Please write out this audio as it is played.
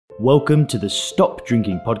Welcome to the Stop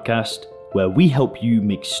Drinking podcast, where we help you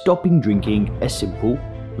make stopping drinking a simple,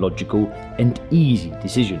 logical, and easy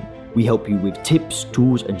decision. We help you with tips,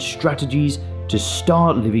 tools, and strategies to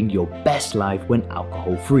start living your best life when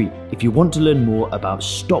alcohol-free. If you want to learn more about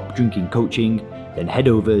stop drinking coaching, then head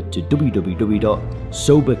over to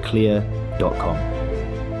www.soberclear.com.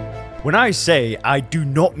 When I say I do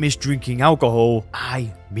not miss drinking alcohol,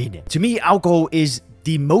 I mean it. To me, alcohol is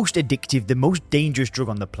the most addictive, the most dangerous drug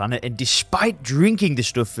on the planet, and despite drinking this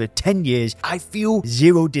stuff for 10 years, I feel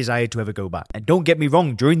zero desire to ever go back. And don't get me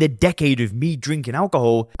wrong, during the decade of me drinking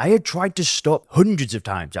alcohol, I had tried to stop hundreds of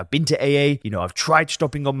times. I've been to AA, I've tried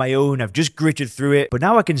stopping on my own, I've just gritted through it, but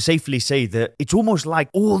now I can safely say that it's almost like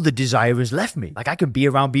all the desire has left me. Like I can be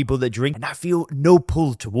around people that drink and I feel no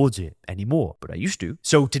pull towards it anymore, but I used to.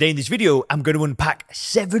 So today in this video, I'm going to unpack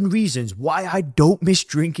 7 reasons why I don't miss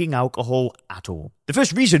drinking alcohol at all. The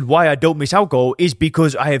first reason why I don't miss alcohol is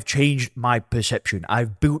because I have changed my perception.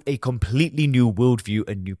 I've built a completely new worldview,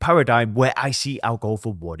 a new paradigm where I see alcohol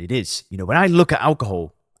for what it is. When I look at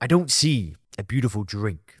alcohol, I don't see a beautiful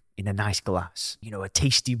drink in a nice glass, a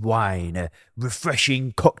tasty wine, a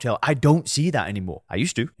refreshing cocktail. I don't see that anymore. I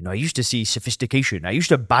used to. I used to see sophistication. I used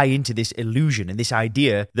to buy into this illusion and this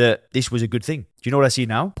idea that this was a good thing. Do you know what I see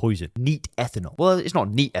now? Poison. Neat ethanol. Well, it's not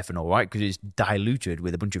neat ethanol, right? Because it's diluted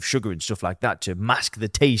with a bunch of sugar and stuff like that to mask the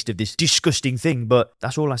taste of this disgusting thing, but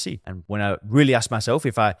that's all I see. And when I really ask myself,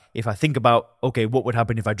 if I think about, okay, what would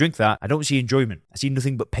happen if I drink that? I don't see enjoyment. I see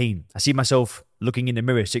nothing but pain. I see myself looking in the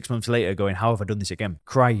mirror 6 months later going, how have I done this again?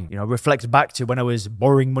 Crying. Reflect back to when I was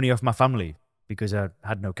borrowing money off my family because I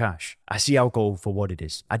had no cash. I see alcohol for what it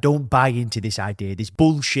is. I don't buy into this idea, this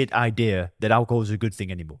bullshit idea that alcohol is a good thing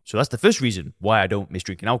anymore. So that's the first reason why I don't miss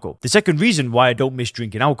drinking alcohol. The second reason why I don't miss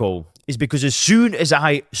drinking alcohol is because as soon as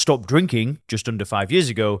I stopped drinking, just under 5 years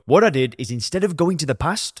ago, what I did is instead of going to the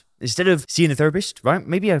past, instead of seeing a therapist, right?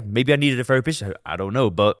 Maybe I needed a therapist. I don't know,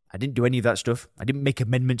 but I didn't do any of that stuff. I didn't make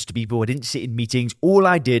amendments to people. I didn't sit in meetings. All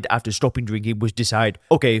I did after stopping drinking was decide,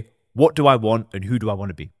 okay, what do I want and who do I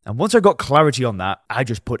want to be? And once I got clarity on that, I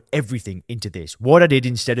just put everything into this. What I did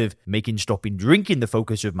instead of making stopping drinking the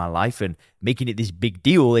focus of my life and making it this big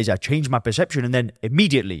deal is I changed my perception and then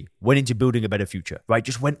immediately went into building a better future, right?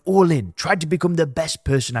 Just went all in, tried to become the best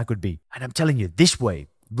person I could be. And I'm telling you, this way,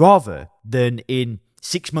 rather than in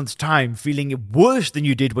 6 months' time feeling worse than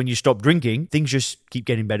you did when you stopped drinking, things just keep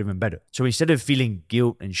getting better and better. So instead of feeling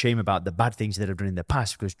guilt and shame about the bad things that I've done in the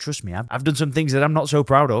past, because trust me, I've done some things that I'm not so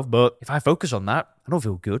proud of, but if I focus on that, I don't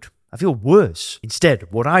feel good. I feel worse.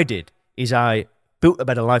 Instead, what I did is I built a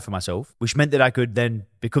better life for myself, which meant that I could then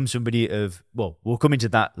become somebody of, well, we'll come into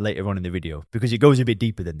that later on in the video because it goes a bit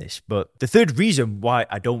deeper than this. But the third reason why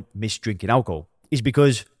I don't miss drinking alcohol is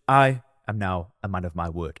because I'm now a man of my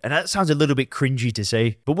word. And that sounds a little bit cringy to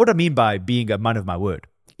say, but what I mean by being a man of my word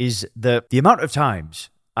is that the amount of times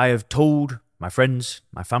I have told my friends,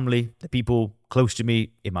 my family, the people close to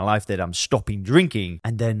me in my life that I'm stopping drinking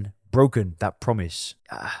and then broken that promise.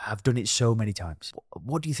 I've done it so many times.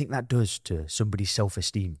 What do you think that does to somebody's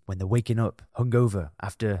self-esteem when they're waking up hungover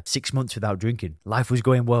after 6 months without drinking? Life was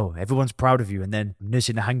going well. Everyone's proud of you. And then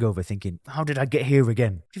nursing a hangover thinking, how did I get here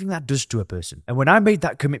again? What do you think that does to a person? And when I made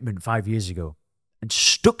that commitment 5 years ago, and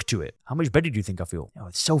stuck to it, how much better do you think I feel?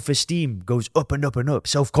 Self-esteem goes up and up and up.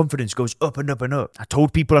 Self-confidence goes up and up and up. I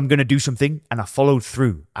told people I'm going to do something and I followed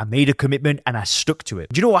through. I made a commitment and I stuck to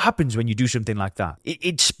it. Do you know what happens when you do something like that?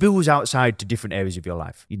 It spills outside to different areas of your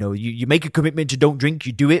life. You make a commitment to don't drink,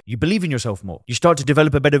 you do it, you believe in yourself more. You start to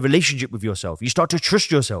develop a better relationship with yourself. You start to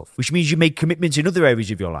trust yourself, which means you make commitments in other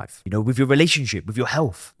areas of your life. With your relationship, with your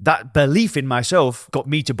health. That belief in myself got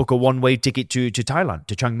me to book a one-way ticket to Thailand,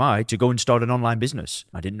 to Chiang Mai, to go and start an online business.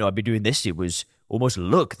 I didn't know I'd be doing this. It was almost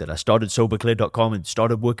luck that I started soberclear.com and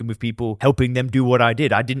started working with people, helping them do what I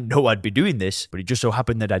did. I didn't know I'd be doing this, but it just so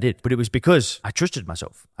happened that I did. But it was because I trusted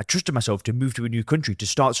myself. I trusted myself to move to a new country, to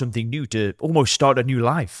start something new, to almost start a new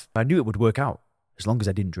life. I knew it would work out as long as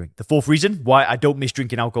I didn't drink. The fourth reason why I don't miss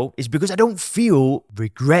drinking alcohol is because I don't feel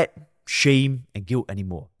regret, shame, and guilt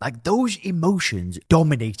anymore. Like those emotions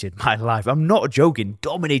dominated my life. I'm not joking,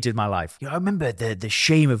 dominated my life. I remember the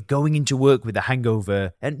shame of going into work with a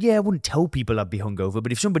hangover. And yeah, I wouldn't tell people I'd be hungover,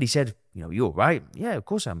 but if somebody said, you're all right? Yeah, of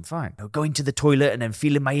course I'm fine. Going to the toilet and then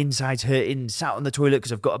feeling my insides hurting, sat on the toilet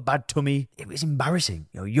because I've got a bad tummy. It was embarrassing.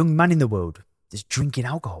 Young man in the world, just drinking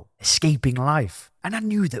alcohol, escaping life. And I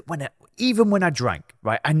knew that even when I drank,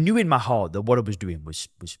 right, I knew in my heart that what I was doing was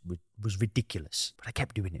ridiculous, but I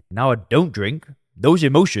kept doing it. Now I don't drink. Those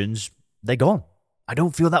emotions, they're gone. I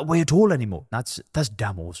don't feel that way at all anymore. That's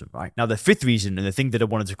damn awesome, right? Now, the fifth reason, and the thing that I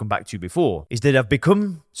wanted to come back to before, is that I've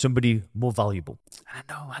become somebody more valuable. And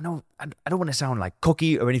I know, I don't want to sound like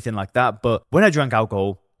cocky or anything like that, but when I drank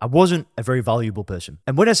alcohol, I wasn't a very valuable person.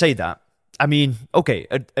 And when I say that, I mean, okay,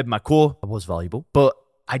 at my core, I was valuable, but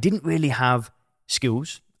I didn't really have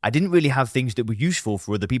skills. I didn't really have things that were useful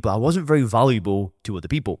for other people. I wasn't very valuable to other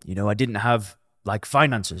people. You know, I didn't have like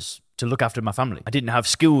finances to look after my family. I didn't have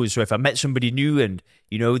skills, so if I met somebody new and,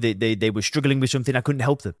 you know, they were struggling with something, I couldn't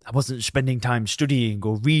help them. I wasn't spending time studying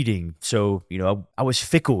or reading, so, you know, I was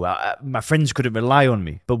fickle. My friends couldn't rely on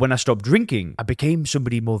me. But when I stopped drinking, I became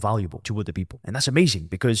somebody more valuable to other people. And that's amazing,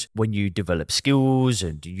 because when you develop skills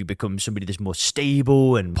and you become somebody that's more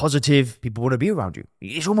stable and positive, people want to be around you.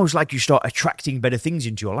 It's almost like you start attracting better things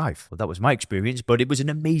into your life. Well, that was my experience, but it was an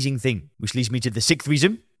amazing thing. Which leads me to the sixth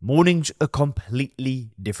reason. Mornings are completely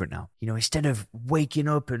different now. You know, instead of waking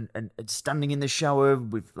up and standing in the shower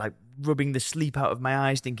with like rubbing the sleep out of my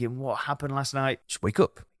eyes thinking, what happened last night? Just wake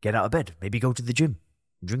up, get out of bed, maybe go to the gym,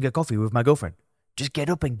 drink a coffee with my girlfriend. Just get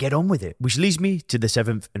up and get on with it. Which leads me to the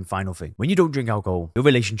seventh and final thing. When you don't drink alcohol, your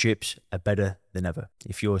relationships are better than ever.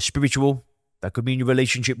 If you're spiritual, that could mean your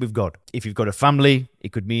relationship with God. If you've got a family,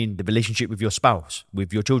 it could mean the relationship with your spouse,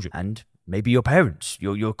 with your children, and maybe your parents,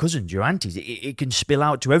 your cousins, your aunties. It can spill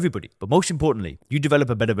out to everybody. But most importantly, you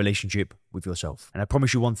develop a better relationship with yourself. And I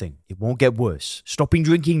promise you one thing, it won't get worse. Stopping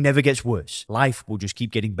drinking never gets worse. Life will just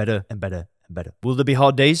keep getting better and better and better. Will there be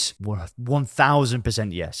hard days?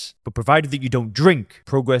 1000% yes. But provided that you don't drink,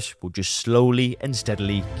 progress will just slowly and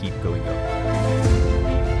steadily keep going up.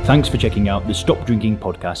 Thanks for checking out the Stop Drinking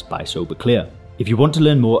podcast by Sober Clear. If you want to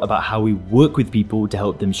learn more about how we work with people to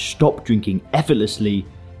help them stop drinking effortlessly,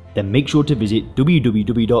 then make sure to visit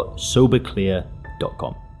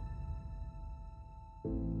www.soberclear.com.